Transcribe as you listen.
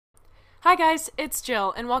Hi guys, it's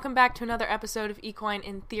Jill, and welcome back to another episode of Equine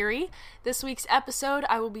in Theory. This week's episode,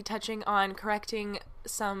 I will be touching on correcting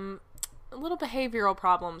some little behavioral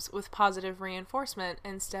problems with positive reinforcement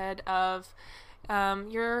instead of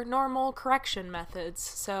your normal correction methods.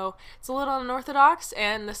 So it's a little unorthodox,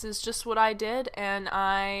 and this is just what I did, and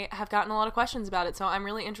I have gotten a lot of questions about it, so I'm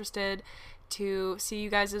really interested to see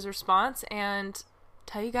you guys' response and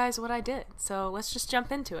tell you guys what I did. So let's just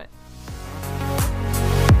jump into it.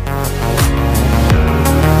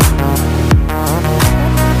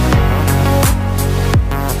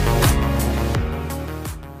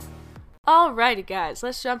 Alrighty guys,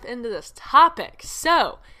 let's jump into this topic.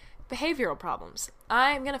 So, behavioral problems.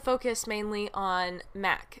 I'm going to focus mainly on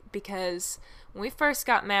Mac because when we first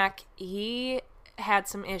got Mac, he had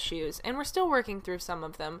some issues, and we're still working through some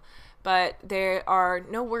of them, but they are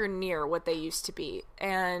nowhere near what they used to be.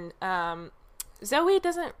 And Zoe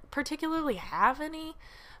doesn't particularly have any.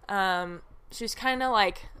 She's kind of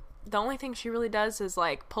like, the only thing she really does is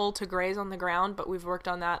like pull to graze on the ground, but we've worked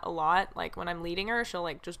on that a lot. Like when I'm leading her, she'll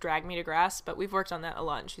like just drag me to grass, but we've worked on that a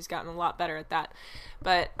lot and she's gotten a lot better at that.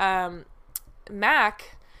 But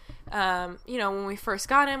Mac, when we first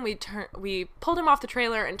got him, we pulled him off the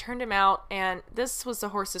trailer and turned him out, and this was the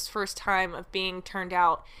horse's first time of being turned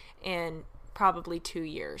out in probably 2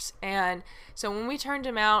 years. And so when we turned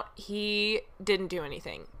him out, he didn't do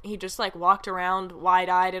anything. He just like walked around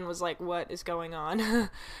wide-eyed and was like, what is going on?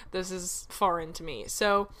 This is foreign to me.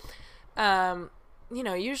 So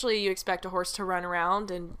usually you expect a horse to run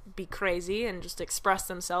around and be crazy and just express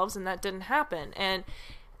themselves, and that didn't happen. And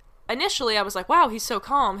initially I was like, wow, he's so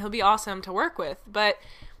calm, he'll be awesome to work with. But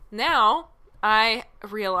now I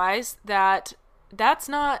realize that that's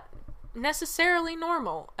not necessarily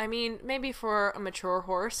normal. I mean, maybe for a mature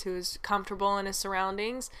horse who's comfortable in his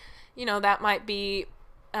surroundings, that might be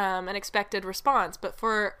an expected response. But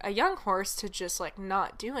for a young horse to just like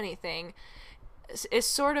not do anything is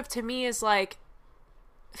sort of, to me, is like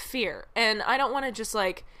fear. And I don't want to just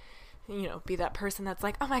like, be that person that's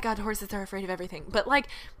like, oh my god, horses are afraid of everything. But like,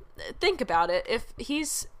 think about it. If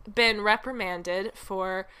he's been reprimanded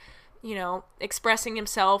for, expressing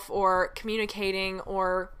himself or communicating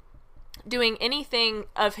or doing anything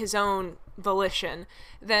of his own volition,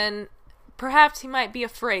 then perhaps he might be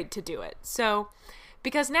afraid to do it. So,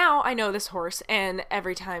 because now I know this horse, and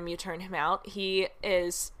every time you turn him out, he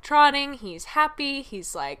is trotting, he's happy,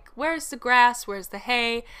 he's like, where's the grass, where's the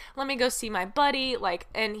hay, let me go see my buddy,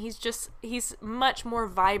 and he's much more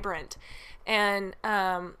vibrant. And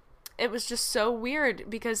it was just so weird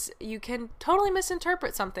because you can totally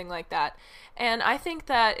misinterpret something like that. And I think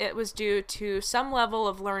that it was due to some level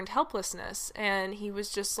of learned helplessness. And he was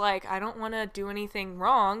just like, I don't want to do anything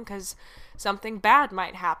wrong because something bad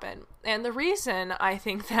might happen. And the reason I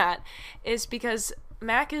think that is because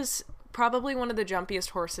Mac is probably one of the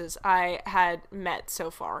jumpiest horses I had met so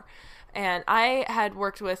far. And I had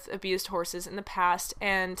worked with abused horses in the past,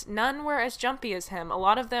 and none were as jumpy as him. A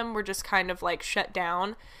lot of them were just kind of like shut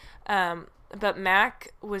down. But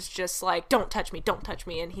Mac was just like, don't touch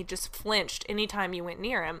me, and he just flinched anytime you went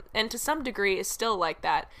near him, and to some degree is still like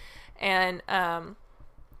that. And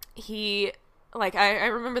he, like, I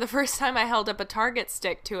remember the first time I held up a target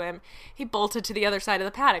stick to him, he bolted to the other side of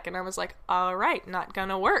the paddock, and I was like, all right, not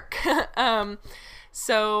gonna work.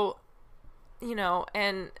 So,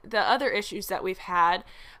 and the other issues that we've had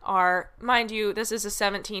are, mind you, this is a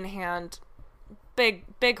 17-hand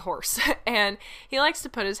big horse, and he likes to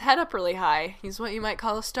put his head up really high. He's what you might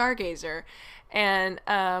call a stargazer. And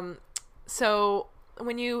so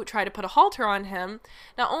when you try to put a halter on him,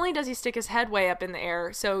 not only does he stick his head way up in the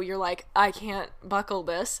air, so you're like, I can't buckle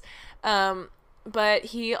this, but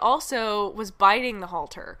he also was biting the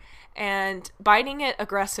halter, and biting it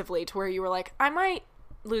aggressively to where you were like, I might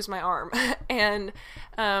lose my arm. And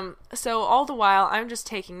so all the while I'm just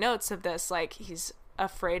taking notes of this, like, he's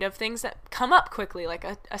afraid of things that come up quickly, like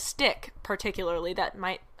a stick particularly that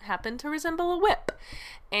might happen to resemble a whip,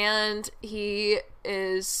 and he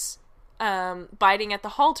is biting at the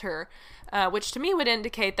halter, which to me would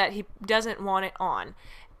indicate that he doesn't want it on.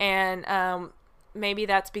 And maybe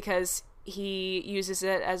that's because he uses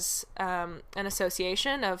it as an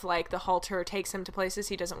association of like the halter takes him to places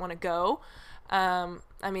he doesn't want to go.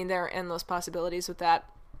 I mean, there are endless possibilities with that.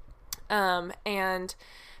 And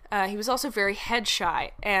he was also very head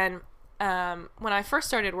shy. And when I first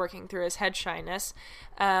started working through his head shyness,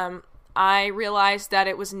 I realized that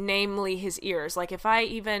it was namely his ears. Like, if I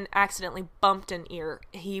even accidentally bumped an ear,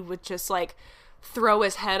 he would just like throw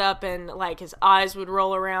his head up and like his eyes would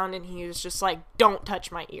roll around and he was just like, don't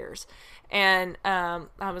touch my ears. And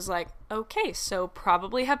I was like, okay, so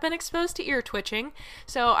probably have been exposed to ear twitching.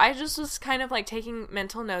 So I just was kind of like taking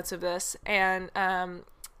mental notes of this. And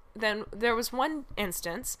then there was one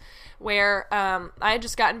instance where I had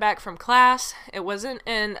just gotten back from class. It wasn't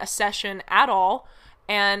in a session at all.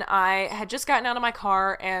 And I had just gotten out of my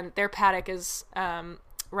car, and their paddock is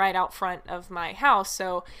right out front of my house.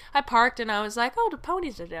 So I parked and I was like, oh, the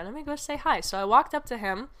ponies are there. Let me go say hi. So I walked up to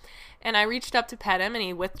him and I reached up to pet him and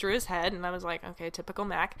he withdrew his head. And I was like, okay, typical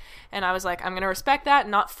Mac. And I was like, I'm going to respect that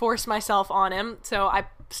and not force myself on him. So I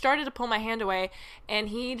started to pull my hand away and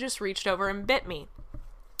he just reached over and bit me.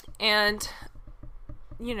 And,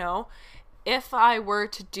 you know, if I were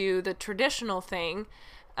to do the traditional thing,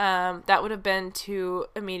 that would have been to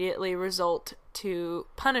immediately resort to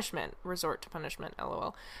punishment,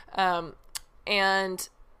 LOL. And,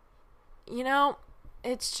 you know,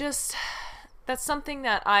 it's just, that's something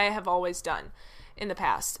that I have always done in the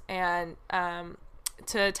past. And,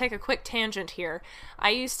 to take a quick tangent here, I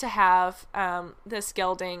used to have, this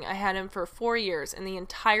gelding. I had him for 4 years. In the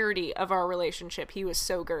entirety of our relationship, he was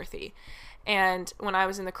so girthy. And when I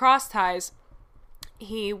was in the cross ties,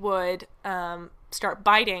 he would, start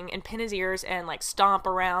biting and pin his ears and like stomp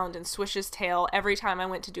around and swish his tail every time I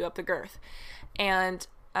went to do up the girth. And,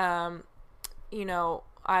 you know,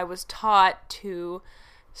 I was taught to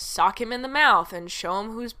sock him in the mouth and show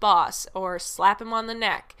him who's boss or slap him on the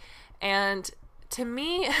neck. And to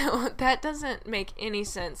me, that doesn't make any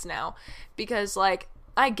sense now because like,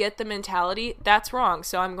 I get the mentality, that's wrong,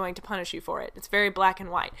 so I'm going to punish you for it. It's very black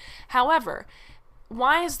and white. However,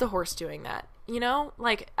 why is the horse doing that? You know,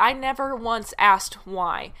 like I never once asked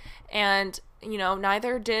why. And, you know,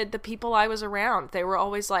 neither did the people I was around. They were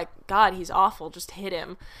always like, God, he's awful. Just hit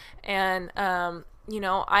him. And, you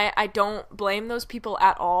know, I don't blame those people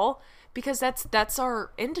at all because that's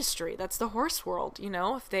our industry. That's the horse world. You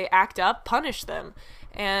know, if they act up, punish them.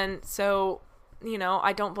 And so, you know,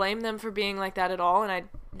 I don't blame them for being like that at all. And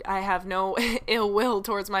I have no ill will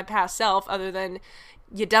towards my past self other than,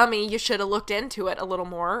 you dummy, you should have looked into it a little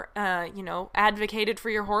more, you know, advocated for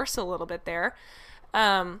your horse a little bit there.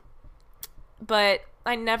 But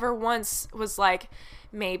I never once was like,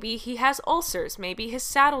 maybe he has ulcers, maybe his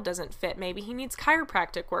saddle doesn't fit, maybe he needs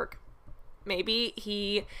chiropractic work, maybe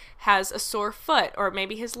he has a sore foot, or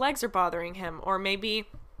maybe his legs are bothering him, or maybe,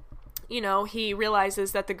 you know, he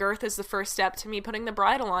realizes that the girth is the first step to me putting the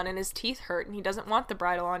bridle on and his teeth hurt and he doesn't want the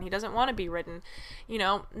bridle on. He doesn't want to be ridden. You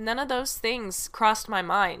know, none of those things crossed my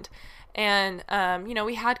mind. And, you know,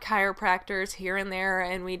 we had chiropractors here and there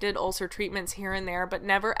and we did ulcer treatments here and there, but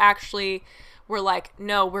never actually were like,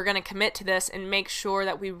 no, we're going to commit to this and make sure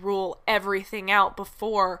that we rule everything out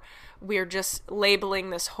before we're just labeling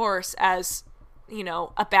this horse as, you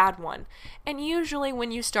know, a bad one. And usually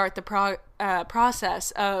when you start the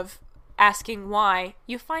process of asking why,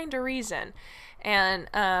 you find a reason. And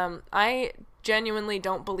I genuinely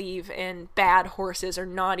don't believe in bad horses or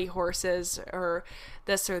naughty horses or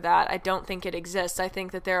this or that. I don't think it exists. I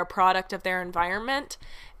think that they're a product of their environment,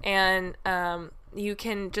 and you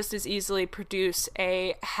can just as easily produce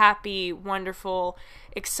a happy, wonderful,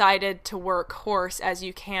 excited to work horse as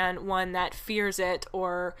you can one that fears it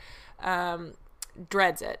or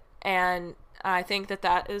dreads it. And I think that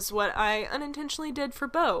that is what I unintentionally did for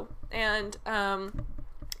Bo. And,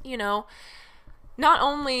 you know, not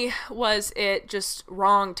only was it just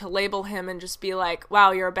wrong to label him and just be like,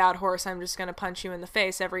 wow, you're a bad horse, I'm just going to punch you in the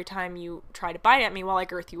face every time you try to bite at me while I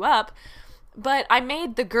girth you up, but I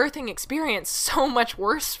made the girthing experience so much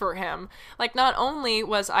worse for him. Like, not only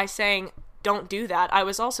was I saying, don't do that, I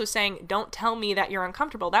was also saying, don't tell me that you're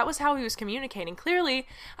uncomfortable. That was how he was communicating. Clearly,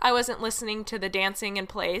 I wasn't listening to the dancing in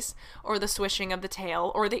place, or the swishing of the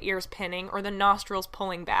tail, or the ears pinning, or the nostrils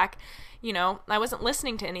pulling back. You know, I wasn't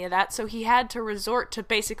listening to any of that, so he had to resort to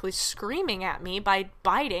basically screaming at me by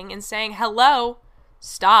biting and saying, hello,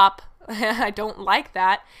 stop, I don't like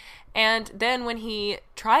that. And then when he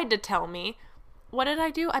tried to tell me, what did I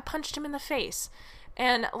do? I punched him in the face.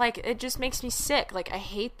 And, like, it just makes me sick. Like, I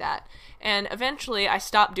hate that. And eventually I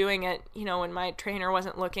stopped doing it, you know, when my trainer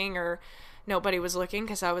wasn't looking or nobody was looking,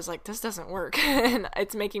 because I was like, this doesn't work. And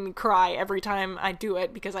it's making me cry every time I do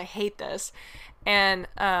it because I hate this. And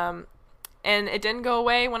it didn't go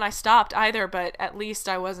away when I stopped either, but at least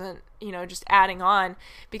I wasn't, you know, just adding on.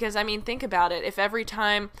 Because, I mean, think about it. If every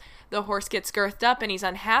time the horse gets girthed up and he's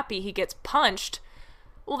unhappy, he gets punched,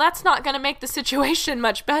 well, that's not going to make the situation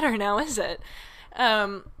much better now, is it?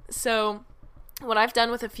 So, what I've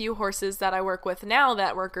done with a few horses that I work with now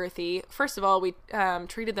that were girthy, first of all, we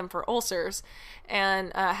treated them for ulcers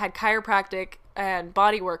and had chiropractic and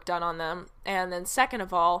body work done on them. And then second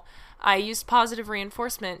of all, I used positive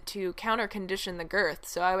reinforcement to counter condition the girth.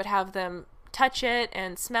 So I would have them touch it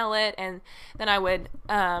and smell it, and then I would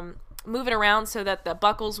move it around so that the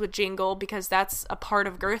buckles would jingle, because that's a part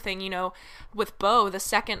of girthing. You know, with Bo, the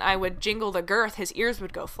second I would jingle the girth, his ears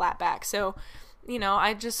would go flat back. So, you know,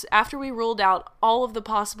 after we ruled out all of the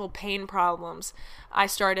possible pain problems, I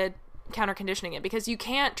started counter conditioning it, because you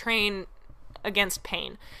can't train against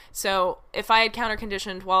pain. So if I had counter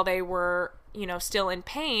conditioned while they were, you know, still in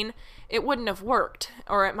pain, it wouldn't have worked,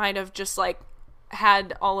 or it might have just like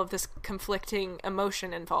had all of this conflicting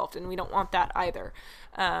emotion involved, and we don't want that either.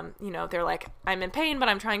 You know, they're like, I'm in pain, but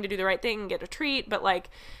I'm trying to do the right thing and get a treat, but like,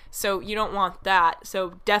 so you don't want that.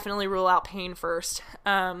 So definitely rule out pain first.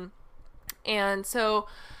 And so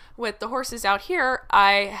with the horses out here,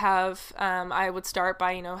 I would start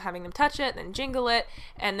by, you know, having them touch it, then jingle it,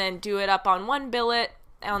 and then do it up on one billet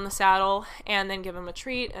on the saddle, and then give them a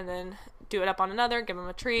treat, and then do it up on another, give them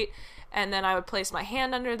a treat, and then I would place my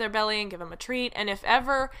hand under their belly and give them a treat. And if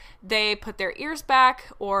ever they put their ears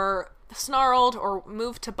back or snarled or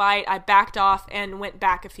moved to bite, I backed off and went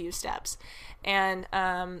back a few steps. And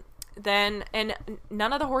then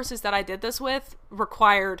none of the horses that I did this with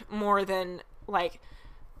required more than like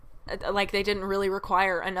they didn't really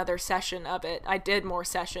require another session of it. I did more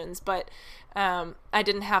sessions, but I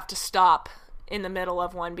didn't have to stop in the middle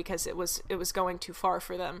of one because it was going too far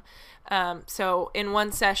for them. So in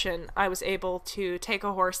one session, I was able to take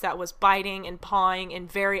a horse that was biting and pawing and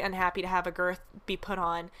very unhappy to have a girth be put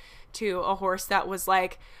on, to a horse that was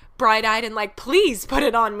like bright-eyed and like, please put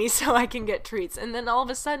it on me so I can get treats. And then all of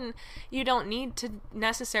a sudden, you don't need to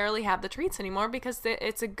necessarily have the treats anymore, because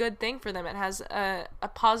it's a good thing for them. It has a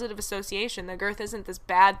positive association. The girth isn't this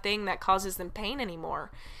bad thing that causes them pain anymore.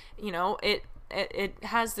 You know, it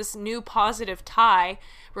has this new positive tie,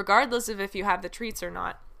 regardless of if you have the treats or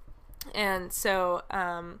not. And so,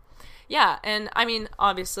 yeah, and I mean,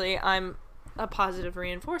 obviously, I'm a positive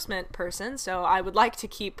reinforcement person, so I would like to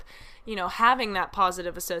keep, you know, having that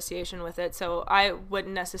positive association with it. So I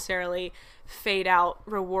wouldn't necessarily fade out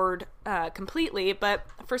reward completely, but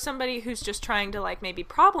for somebody who's just trying to like maybe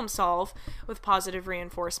problem solve with positive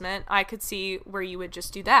reinforcement, I could see where you would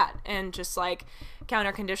just do that and just like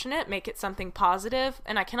counter condition it, make it something positive.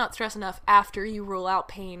 And I cannot stress enough, after you rule out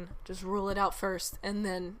pain, just rule it out first and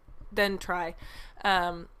then try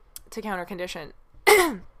to counter condition.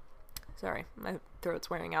 Sorry, my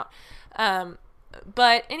throat's wearing out.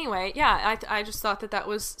 But anyway, yeah, I just thought that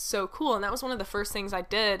was so cool. And that was one of the first things I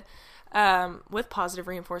did with positive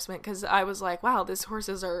reinforcement, because I was like, wow, these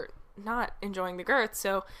horses are not enjoying the girth.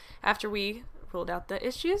 So after we ruled out the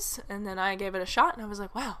issues, and then I gave it a shot, and I was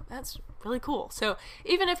like, wow, that's really cool. So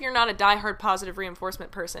even if you're not a diehard positive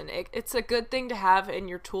reinforcement person, it's a good thing to have in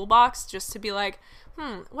your toolbox, just to be like,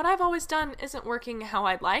 what I've always done isn't working how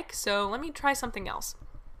I'd like, so let me try something else.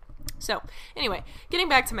 So anyway, getting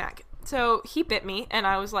back to Mac. So he bit me, and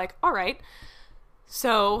I was like, all right,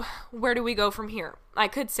 so where do we go from here? I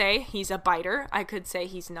could say he's a biter, I could say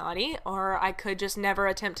he's naughty, or I could just never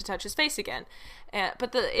attempt to touch his face again.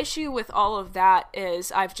 But the issue with all of that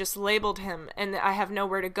is I've just labeled him, and I have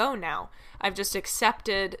nowhere to go now. I've just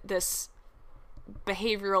accepted this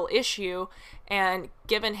behavioral issue and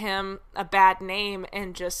given him a bad name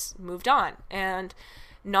and just moved on, and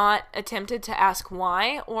not attempted to ask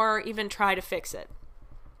why or even try to fix it.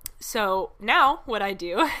 So now what I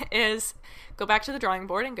do is go back to the drawing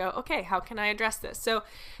board and go, okay, how can I address this? So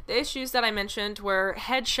the issues that I mentioned were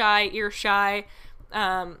head shy, ear shy,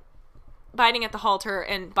 biting at the halter,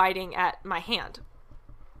 and biting at my hand.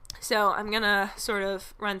 So I'm going to sort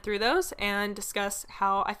of run through those and discuss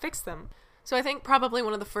how I fixed them. So I think probably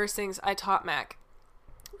one of the first things I taught Mac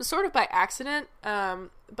was sort of by accident,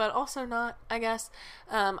 but also not, I guess.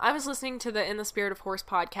 I was listening to the In the Spirit of Horse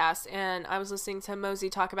podcast, and I was listening to Mosey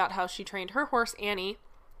talk about how she trained her horse, Annie,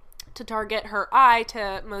 to target her eye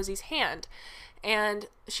to Mosey's hand. And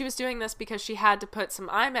she was doing this because she had to put some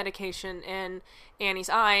eye medication in Annie's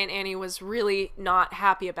eye, and Annie was really not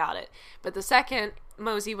happy about it. But the second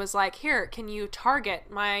Mosey was like, here, can you target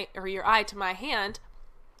your eye to my hand?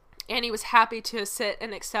 Annie was happy to sit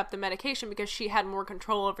and accept the medication because she had more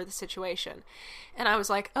control over the situation. And I was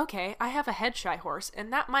like, okay, I have a head shy horse,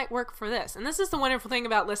 and that might work for this. And this is the wonderful thing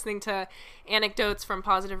about listening to anecdotes from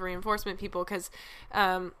positive reinforcement people, because,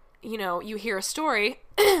 you know, you hear a story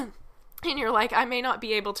and you're like, I may not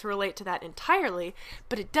be able to relate to that entirely,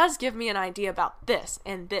 but it does give me an idea about this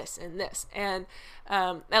and this and this. And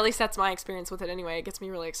at least that's my experience with it anyway. It gets me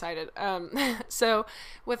really excited. So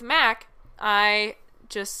with Mac, I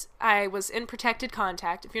was in protected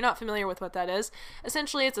contact. If you're not familiar with what that is,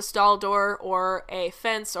 essentially it's a stall door or a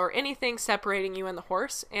fence or anything separating you and the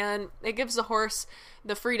horse, and it gives the horse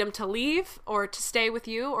the freedom to leave or to stay with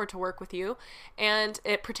you or to work with you, and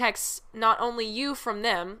it protects not only you from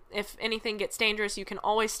them. If anything gets dangerous, you can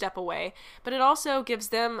always step away, but it also gives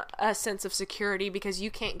them a sense of security because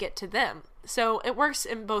you can't get to them. So it works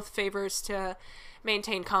in both favors to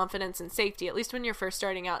maintain confidence and safety. At least when you're first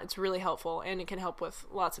starting out, it's really helpful, and it can help with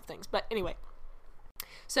lots of things. But anyway,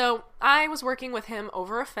 so I was working with him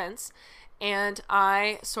over a fence, and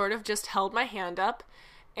I sort of just held my hand up,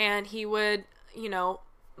 and he would,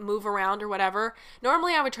 move around or whatever.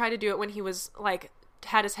 Normally I would try to do it when he was like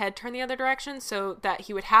had his head turned the other direction, so that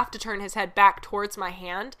he would have to turn his head back towards my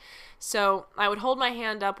hand. So I would hold my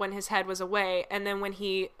hand up when his head was away, and then when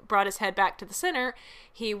he brought his head back to the center,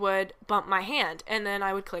 he would bump my hand, and then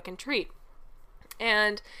I would click and treat.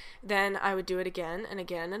 And then I would do it again and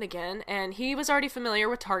again and again, and he was already familiar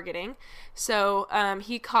with targeting, so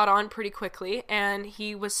he caught on pretty quickly, and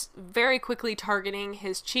he was very quickly targeting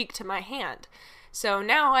his cheek to my hand. So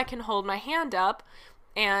now I can hold my hand up,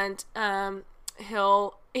 and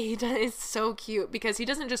it's so cute because he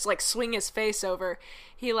doesn't just like swing his face over.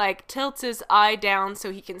 He like tilts his eye down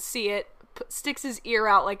so he can see it, sticks his ear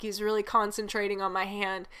out like he's really concentrating on my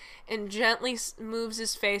hand, and gently moves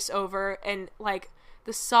his face over and like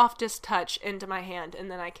the softest touch into my hand, and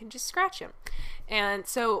then I can just scratch him. And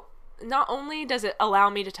so not only does it allow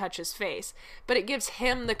me to touch his face, but it gives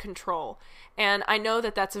him the control. And I know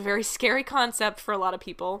that that's a very scary concept for a lot of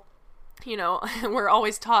people. We're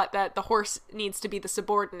always taught that the horse needs to be the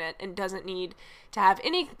subordinate and doesn't need to have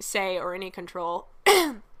any say or any control.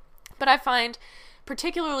 But I find,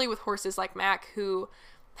 particularly with horses like Mac, who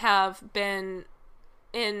have been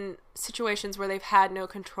in situations where they've had no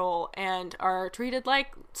control and are treated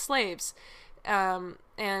like slaves,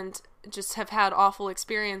 and just have had awful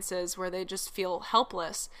experiences where they just feel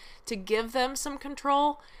helpless, to give them some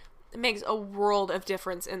control, it makes a world of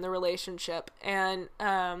difference in the relationship. And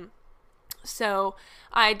so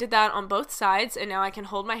I did that on both sides, and now I can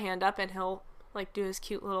hold my hand up and he'll like do his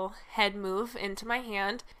cute little head move into my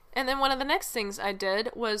hand. And then one of the next things I did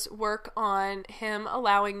was work on him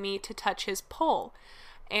allowing me to touch his poll.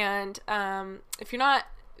 And if you're not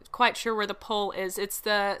quite sure where the poll is, it's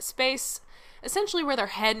the space essentially where their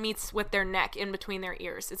head meets with their neck in between their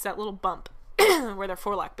ears. It's that little bump where their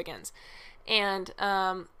forelock begins. And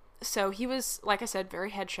so he was, like I said,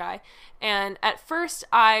 very head shy. And at first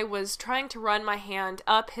I was trying to run my hand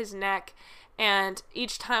up his neck, and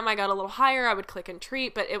each time I got a little higher, I would click and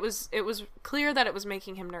treat, but it was clear that it was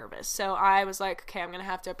making him nervous. So I was like, okay, I'm going to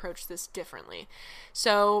have to approach this differently.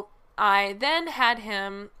 So I then had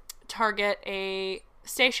him target a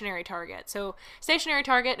stationary target. So stationary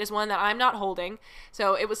target is one that I'm not holding.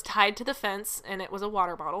 So it was tied to the fence, and it was a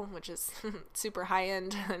water bottle, which is super high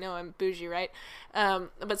end. I know I'm bougie, right?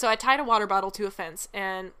 But so I tied a water bottle to a fence,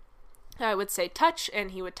 and I would say touch,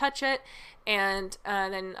 and he would touch it, and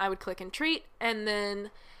then I would click and treat, and then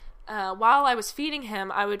while I was feeding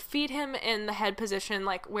him, I would feed him in the head position,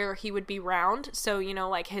 like where he would be round. So,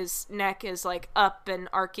 like his neck is like up and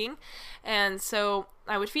arcing. And so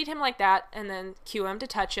I would feed him like that, and then cue him to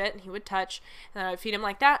touch it, and he would touch. And I would feed him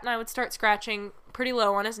like that, and I would start scratching pretty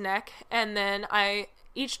low on his neck. And then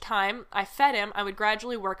each time I fed him, I would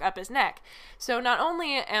gradually work up his neck. So not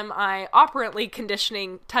only am I operantly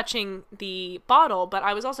conditioning touching the bottle, but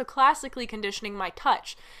I was also classically conditioning my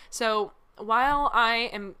touch. So while I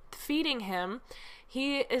am feeding him,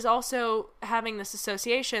 he is also having this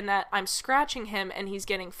association that I'm scratching him and he's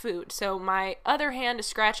getting food. So my other hand is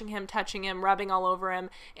scratching him, touching him, rubbing all over him,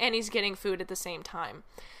 and he's getting food at the same time.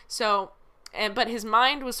 So, but his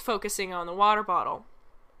mind was focusing on the water bottle.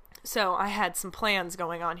 So I had some plans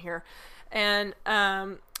going on here, and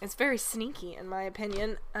it's very sneaky in my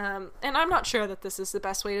opinion, and I'm not sure that this is the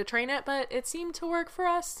best way to train it, but it seemed to work for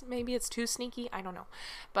us. Maybe it's too sneaky, I don't know.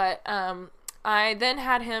 But I then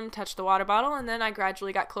had him touch the water bottle, and then I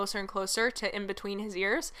gradually got closer and closer to in between his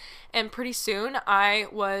ears, and pretty soon I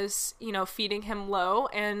was, feeding him low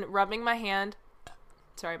and rubbing my hand,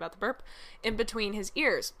 sorry about the burp, in between his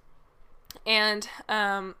ears. And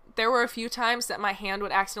there were a few times that my hand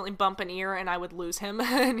would accidentally bump an ear and I would lose him,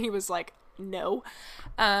 and he was like, no.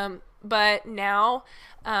 But now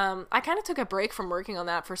I kind of took a break from working on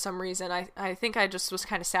that for some reason. I think I just was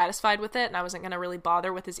kind of satisfied with it, and I wasn't going to really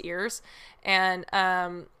bother with his ears. And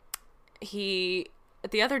he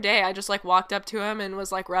the other day I just like walked up to him and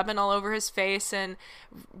was like rubbing all over his face and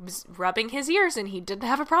rubbing his ears, and he didn't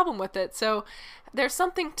have a problem with it. So there's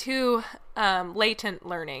something to latent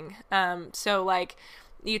learning. So like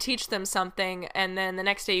you teach them something and then the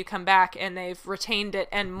next day you come back and they've retained it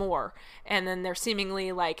and more, and then they're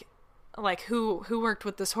seemingly like who worked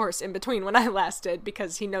with this horse in between when I last did,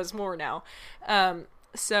 because he knows more now.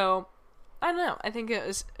 So I don't know, I think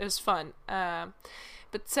it was fun.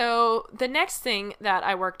 But so the next thing that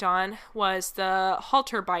I worked on was the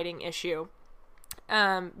halter biting issue.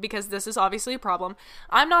 Because this is obviously a problem.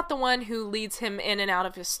 I'm not the one who leads him in and out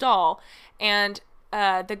of his stall, and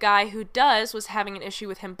the guy who does was having an issue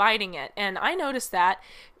with him biting it. And I noticed that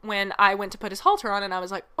when I went to put his halter on, and I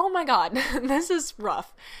was like, oh my god, this is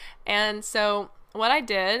rough. And so what I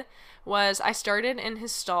did was I started in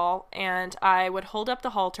his stall, and I would hold up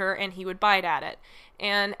the halter and he would bite at it.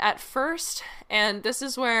 And at first, and this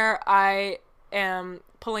is where I am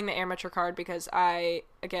pulling the amateur card, because I,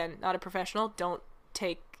 again, not a professional, don't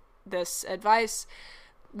take this advice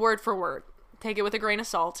word for word. Take it with a grain of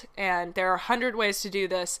salt, and there are 100 ways to do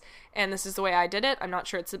this, and this is the way I did it. I'm not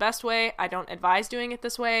sure it's the best way. I don't advise doing it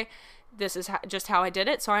this way. This is just how I did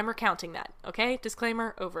it, so I'm recounting that. Okay?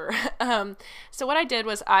 Disclaimer over. So what I did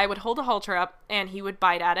was I would hold the halter up, and he would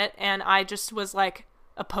bite at it, and I just was like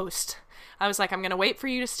a post. I was like, I'm going to wait for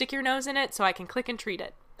you to stick your nose in it so I can click and treat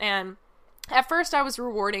it. And at first I was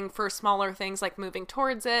rewarding for smaller things like moving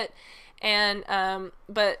towards it, and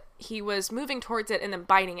but he was moving towards it and then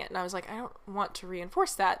biting it, and I was like, I don't want to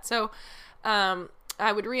reinforce that. So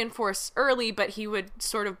I would reinforce early, but he would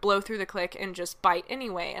sort of blow through the click and just bite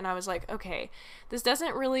anyway. And I was like, okay, this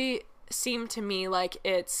doesn't really seem to me like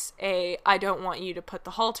it's I don't want you to put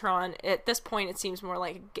the halter on. At this point, it seems more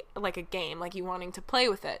like a game, like you wanting to play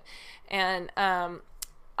with it. And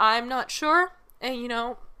I'm not sure. And, you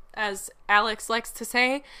know, as Alex likes to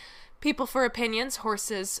say, people for opinions,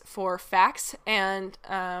 horses for facts. And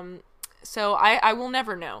so I will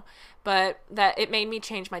never know. But that it made me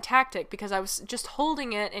change my tactic, because I was just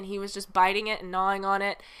holding it and he was just biting it and gnawing on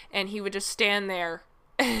it, and he would just stand there.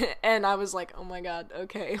 And I was like, oh my god,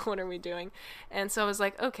 okay, what are we doing? And so I was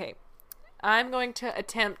like, okay, I'm going to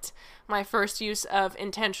attempt my first use of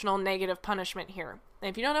intentional negative punishment here. And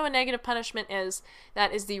if you don't know what negative punishment is,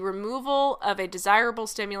 that is the removal of a desirable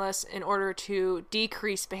stimulus in order to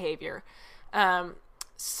decrease behavior.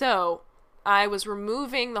 So I was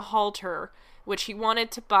removing the halter, which he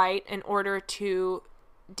wanted to bite, in order to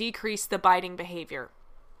decrease the biting behavior.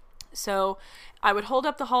 So I would hold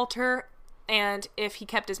up the halter, and if he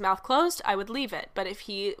kept his mouth closed, I would leave it. But if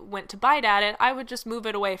he went to bite at it, I would just move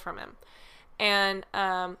it away from him. And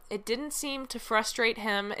it didn't seem to frustrate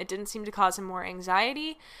him. It didn't seem to cause him more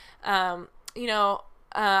anxiety. I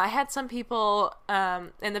had some people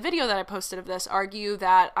in the video that I posted of this argue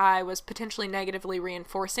that I was potentially negatively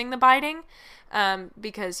reinforcing the biting,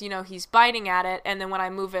 because, you know, he's biting at it, and then when I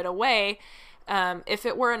move it away, if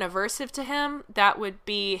it were an aversive to him, that would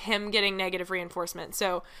be him getting negative reinforcement.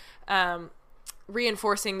 So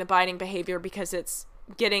reinforcing the biting behavior because it's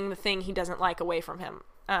getting the thing he doesn't like away from him.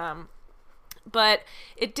 But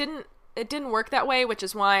it didn't work that way, which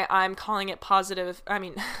is why I'm calling it positive. I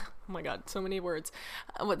mean, oh my god, so many words.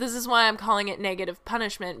 This is why I'm calling it negative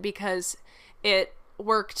punishment, because it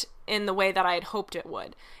worked in the way that I had hoped it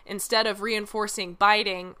would. Instead of reinforcing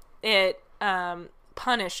biting, it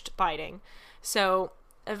punished biting. So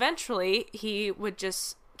eventually he would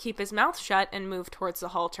just keep his mouth shut and move towards the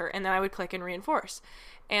halter, and then I would click and reinforce.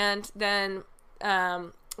 And then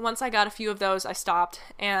once I got a few of those, I stopped.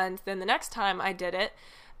 And then the next time I did it,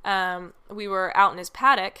 we were out in his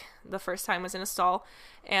paddock. The first time was in a stall.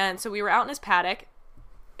 And so we were out in his paddock,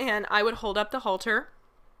 and I would hold up the halter,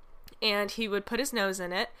 and he would put his nose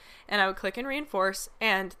in it, and I would click and reinforce,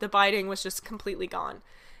 and the biting was just completely gone.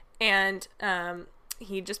 And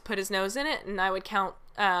he'd just put his nose in it, and I would count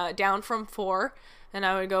down from 4, and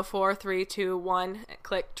I would go 4, 3, 2, 1,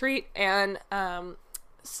 click, treat. And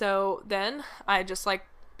so then I just like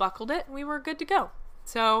buckled it, and we were good to go.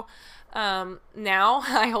 So now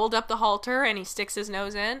I hold up the halter, and he sticks his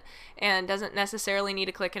nose in and doesn't necessarily need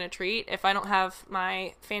a click and a treat. If I don't have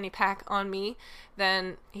my fanny pack on me,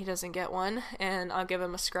 then he doesn't get one, and I'll give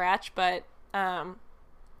him a scratch. But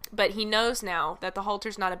he knows now that the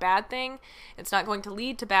halter's not a bad thing. It's not going to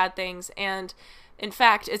lead to bad things, and in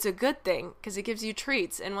fact, it's a good thing, because it gives you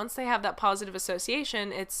treats. And once they have that positive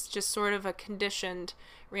association, it's just sort of a conditioned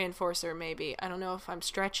reinforcer, maybe. I don't know if I'm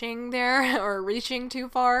stretching there or reaching too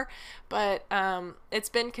far, but it's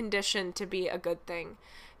been conditioned to be a good thing.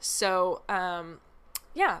 So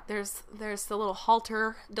yeah, there's the little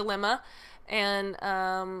halter dilemma. And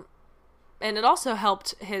and it also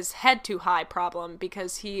helped his head too high problem,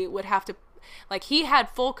 because he would have to, like, he had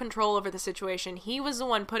full control over the situation. He was the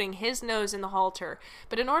one putting his nose in the halter,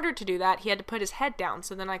 but in order to do that, he had to put his head down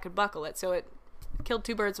so then I could buckle it. So it killed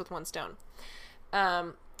two birds with one stone.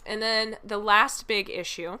 And then the last big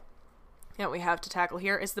issue that we have to tackle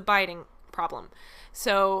here is the biting problem.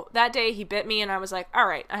 So that day he bit me and I was like, all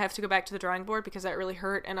right, I have to go back to the drawing board because that really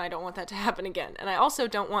hurt and I don't want that to happen again. And I also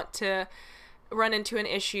don't want to run into an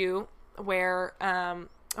issue where,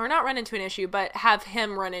 or not run into an issue, but have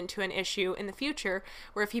him run into an issue in the future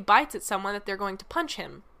where if he bites at someone that they're going to punch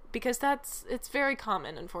him, because it's very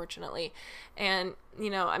common, unfortunately. And, you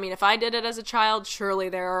know, I mean, if I did it as a child, surely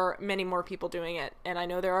there are many more people doing it. And I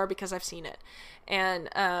know there are because I've seen it. And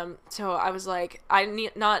so I was like,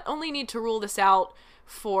 not only need to rule this out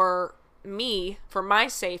for me, for my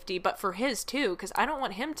safety, but for his too, because I don't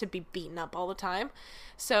want him to be beaten up all the time.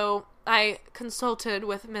 So I consulted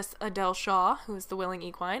with Miss Adele Shaw, who is the willing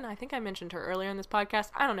equine. I think I mentioned her earlier in this podcast.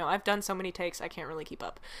 I don't know. I've done so many takes, I can't really keep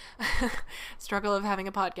up. Struggle of having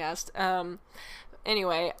a podcast.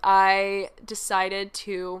 Anyway, I decided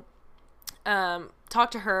to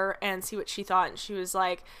talk to her and see what she thought. And she was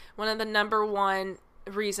like, one of the number one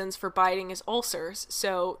reasons for biting is ulcers.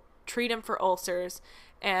 So treat him for ulcers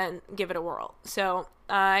and give it a whirl. So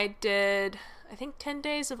I did, I think, 10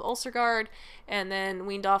 days of UlcerGuard and then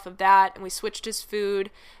weaned off of that, and we switched his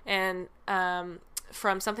food and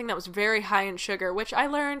from something that was very high in sugar, which I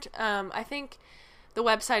learned, I think the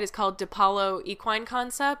website is called DiPaolo Equine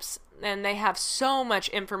Concepts, and they have so much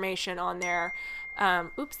information on there.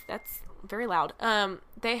 Oops, that's very loud.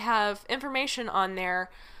 They have information on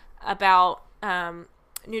there about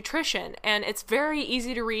nutrition, and it's very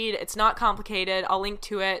easy to read. It's not complicated. I'll link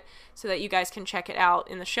to it so that you guys can check it out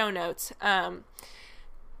in the show notes.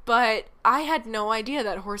 But I had no idea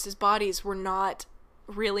that horses' bodies were not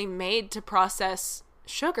really made to process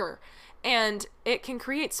sugar, and it can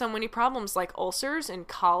create so many problems like ulcers and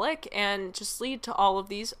colic and just lead to all of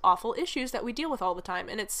these awful issues that we deal with all the time.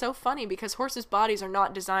 And it's so funny because horses' bodies are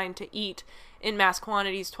not designed to eat in mass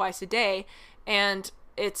quantities twice a day, and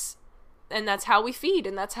that's how we feed,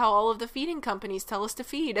 and that's how all of the feeding companies tell us to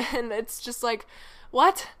feed. And it's just like,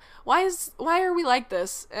 what? Why are we like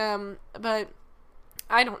this? But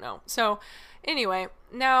I don't know. So anyway,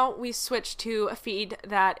 now we switch to a feed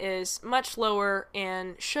that is much lower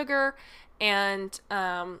in sugar, and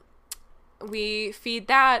we feed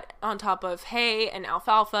that on top of hay and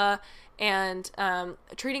alfalfa, and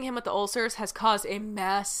treating him with the ulcers has caused a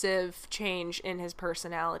massive change in his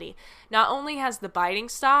personality. Not only has the biting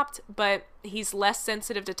stopped, but he's less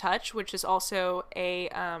sensitive to touch, which is also a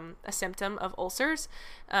symptom of ulcers.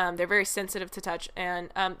 They're very sensitive to touch.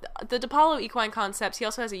 And the DiPaolo Equine Concepts, he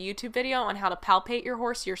also has a YouTube video on how to palpate your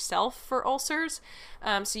horse yourself for ulcers.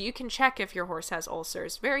 So you can check if your horse has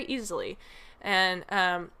ulcers very easily. And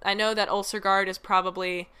I know that UlcerGuard is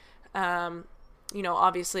probably... you know,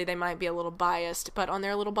 obviously they might be a little biased, but on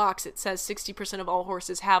their little box it says 60% of all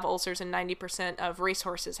horses have ulcers and 90% of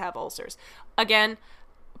racehorses have ulcers. Again,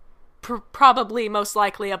 probably most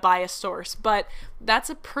likely a biased source, but that's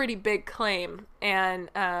a pretty big claim. And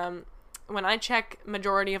when I check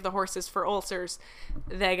majority of the horses for ulcers,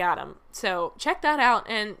 they got them. So check that out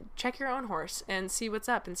and check your own horse and see what's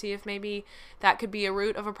up and see if maybe that could be a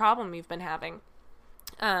root of a problem you've been having.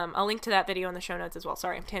 I'll link to that video in the show notes as well.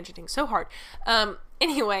 Sorry, I'm tangenting so hard.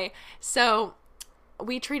 Anyway, so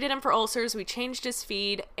we treated him for ulcers. We changed his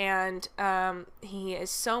feed, and he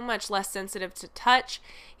is so much less sensitive to touch.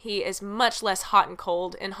 He is much less hot and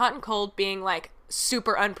cold, and hot and cold being like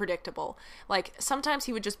super unpredictable. Like sometimes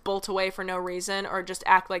he would just bolt away for no reason or just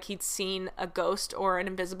act like he'd seen a ghost or an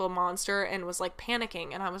invisible monster and was like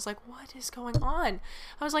panicking. And I was like, what is going on?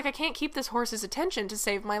 I was like, I can't keep this horse's attention to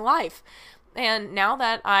save my life. And now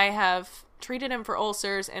that I have treated him for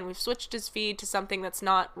ulcers and we've switched his feed to something that's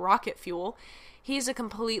not rocket fuel, he's a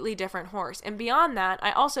completely different horse. And beyond that,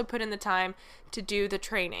 I also put in the time to do the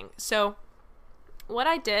training. So what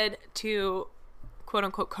I did to quote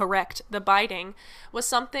unquote correct the biting was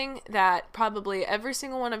something that probably every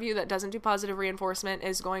single one of you that doesn't do positive reinforcement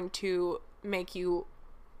is going to make you,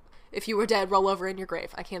 if you were dead, roll over in your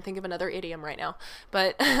grave. I can't think of another idiom right now.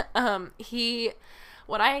 But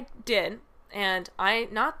what I did, and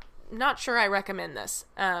I'm not sure I recommend this,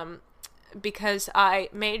 because I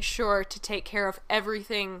made sure to take care of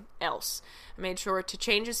everything else. I made sure to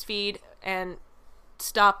change his feed and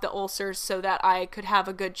stop the ulcers so that I could have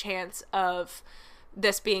a good chance of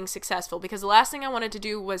this being successful, because the last thing I wanted to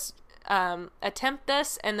do was attempt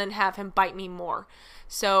this and then have him bite me more.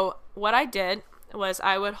 So what I did was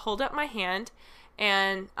I would hold up my hand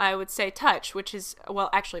and I would say touch, which is, well,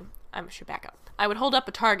 actually, I should back up. I would hold up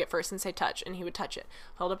a target first and say touch, and he would touch it.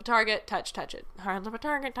 Hold up a target, touch it. Hold up a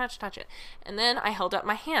target, touch it. And then I held up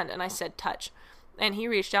my hand and I said touch. And he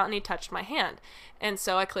reached out and he touched my hand. And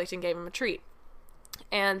so I clicked and gave him a treat.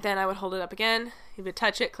 And then I would hold it up again. He would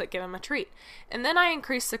touch it, click, give him a treat. And then I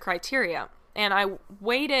increased the criteria. And I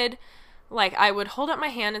waited, like I would hold up my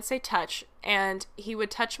hand and say touch, and he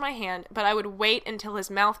would touch my hand, but I would wait until his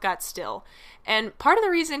mouth got still. And part of the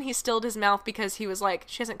reason he stilled his mouth because he was like,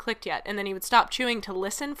 she hasn't clicked yet. And then he would stop chewing to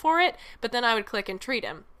listen for it, but then I would click and treat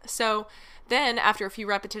him. So then after a few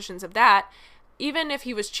repetitions of that, even if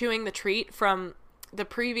he was chewing the treat from the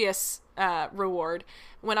previous reward,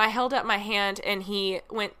 when I held up my hand and he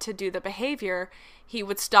went to do the behavior, he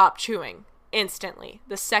would stop chewing instantly.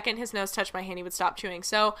 The second his nose touched my hand, he would stop chewing.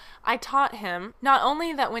 So I taught him not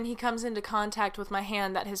only that when he comes into contact with my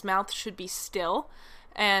hand that his mouth should be still,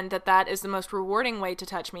 and that is the most rewarding way to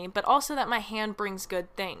touch me, but also that my hand brings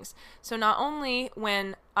good things. So not only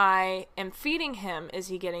when I am feeding him is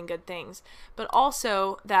he getting good things, but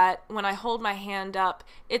also that when I hold my hand up,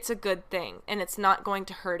 it's a good thing, and it's not going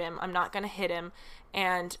to hurt him. I'm not going to hit him,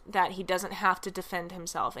 and that he doesn't have to defend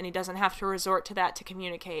himself, and he doesn't have to resort to that to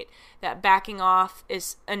communicate. That backing off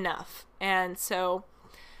is enough. And so,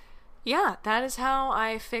 yeah, that is how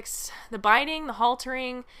I fix the biting, the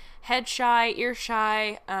haltering, head shy, ear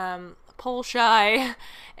shy, pull shy,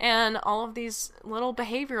 and all of these little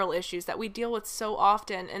behavioral issues that we deal with so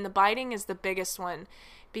often. And the biting is the biggest one,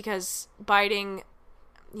 because biting,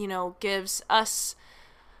 gives us,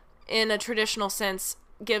 in a traditional sense,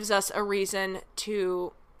 gives us a reason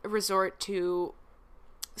to resort to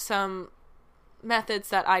some methods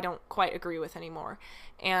that I don't quite agree with anymore.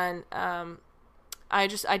 And I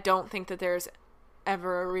don't think that there's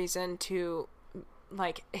ever a reason to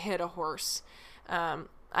hit a horse.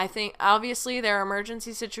 I think obviously there are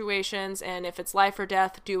emergency situations, and if it's life or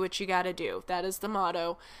death, do what you gotta do. That is the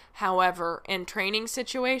motto. However, in training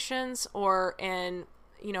situations or in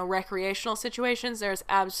recreational situations, there's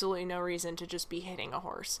absolutely no reason to just be hitting a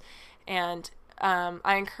horse. And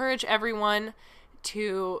I encourage everyone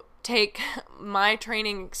to take my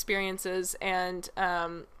training experiences and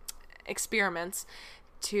experiments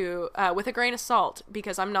with a grain of salt,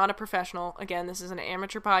 because I'm not a professional. Again, this is an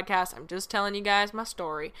amateur podcast. I'm just telling you guys my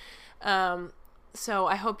story. So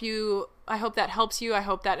I hope that helps you. I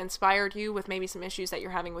hope that inspired you with maybe some issues that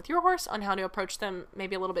you're having with your horse on how to approach them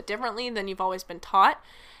maybe a little bit differently than you've always been taught.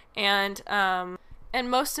 And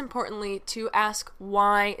most importantly, to ask,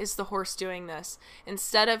 why is the horse doing this?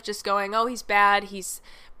 Instead of just going, oh, he's bad, he's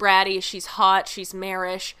bratty, she's hot, she's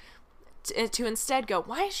marish, to instead go,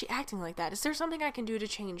 why is she acting like that? Is there something I can do to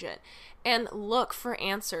change it? And look for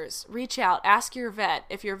answers. Reach out. Ask your vet.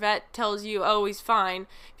 If your vet tells you, oh, he's fine,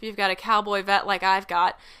 if you've got a cowboy vet like I've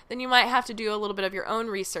got, then you might have to do a little bit of your own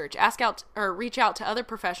research. Reach out to other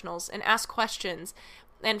professionals and ask questions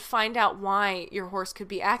and find out why your horse could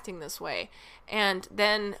be acting this way. And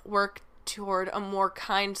then work toward a more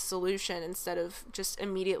kind solution instead of just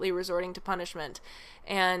immediately resorting to punishment.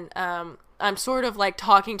 And I'm sort of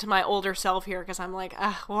talking to my older self here, because I'm like,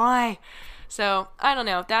 why? So I don't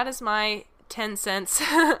know. That is my 10 cents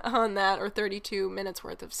on that, or 32 minutes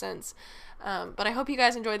worth of sense. But I hope you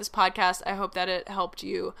guys enjoyed this podcast. I hope that it helped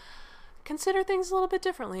you consider things a little bit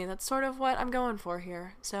differently. That's sort of what I'm going for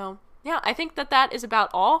here. So yeah, I think that is about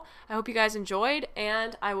all. I hope you guys enjoyed,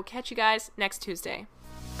 and I will catch you guys next Tuesday.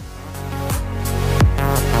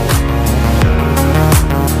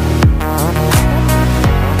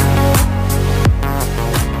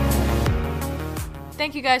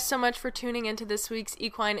 Thank you guys so much for tuning into this week's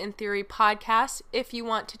Equine in Theory podcast. If you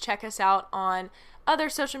want to check us out on other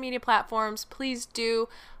social media platforms, please do.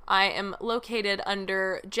 I am located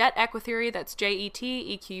under Jet Equitheory. That's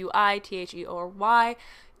JETEQUITHEORY.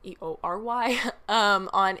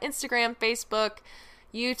 On Instagram, Facebook,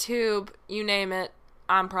 YouTube, you name it,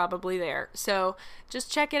 I'm probably there. So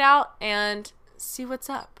just check it out and see what's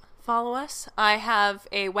up. Follow us. I have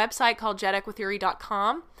a website called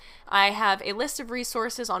jetequitheory.com. I have a list of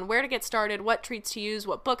resources on where to get started, what treats to use,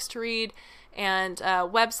 what books to read, and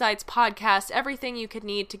websites, podcasts, everything you could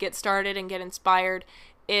need to get started and get inspired.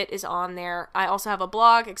 It is on there. I also have a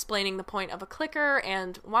blog explaining the point of a clicker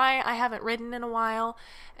and why I haven't ridden in a while.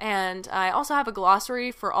 And I also have a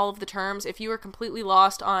glossary for all of the terms. If you are completely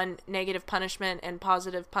lost on negative punishment and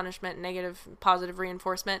positive punishment, negative positive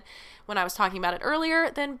reinforcement when I was talking about it earlier,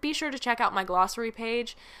 then be sure to check out my glossary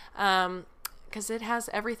page, because it has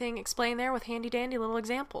everything explained there with handy dandy little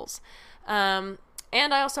examples. And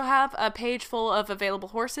I also have a page full of available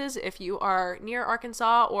horses if you are near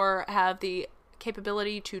Arkansas or have the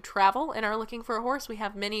capability to travel and are looking for a horse, we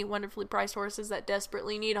have many wonderfully priced horses that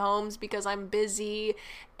desperately need homes because I'm busy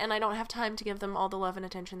and I don't have time to give them all the love and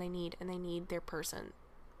attention they need, and they need their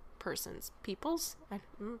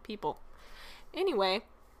people. Anyway,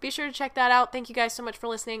 be sure to check that out. Thank you guys so much for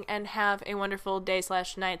listening, and have a wonderful day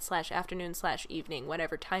 / night / afternoon / evening,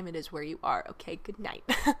 whatever time it is where you are. Okay, good night.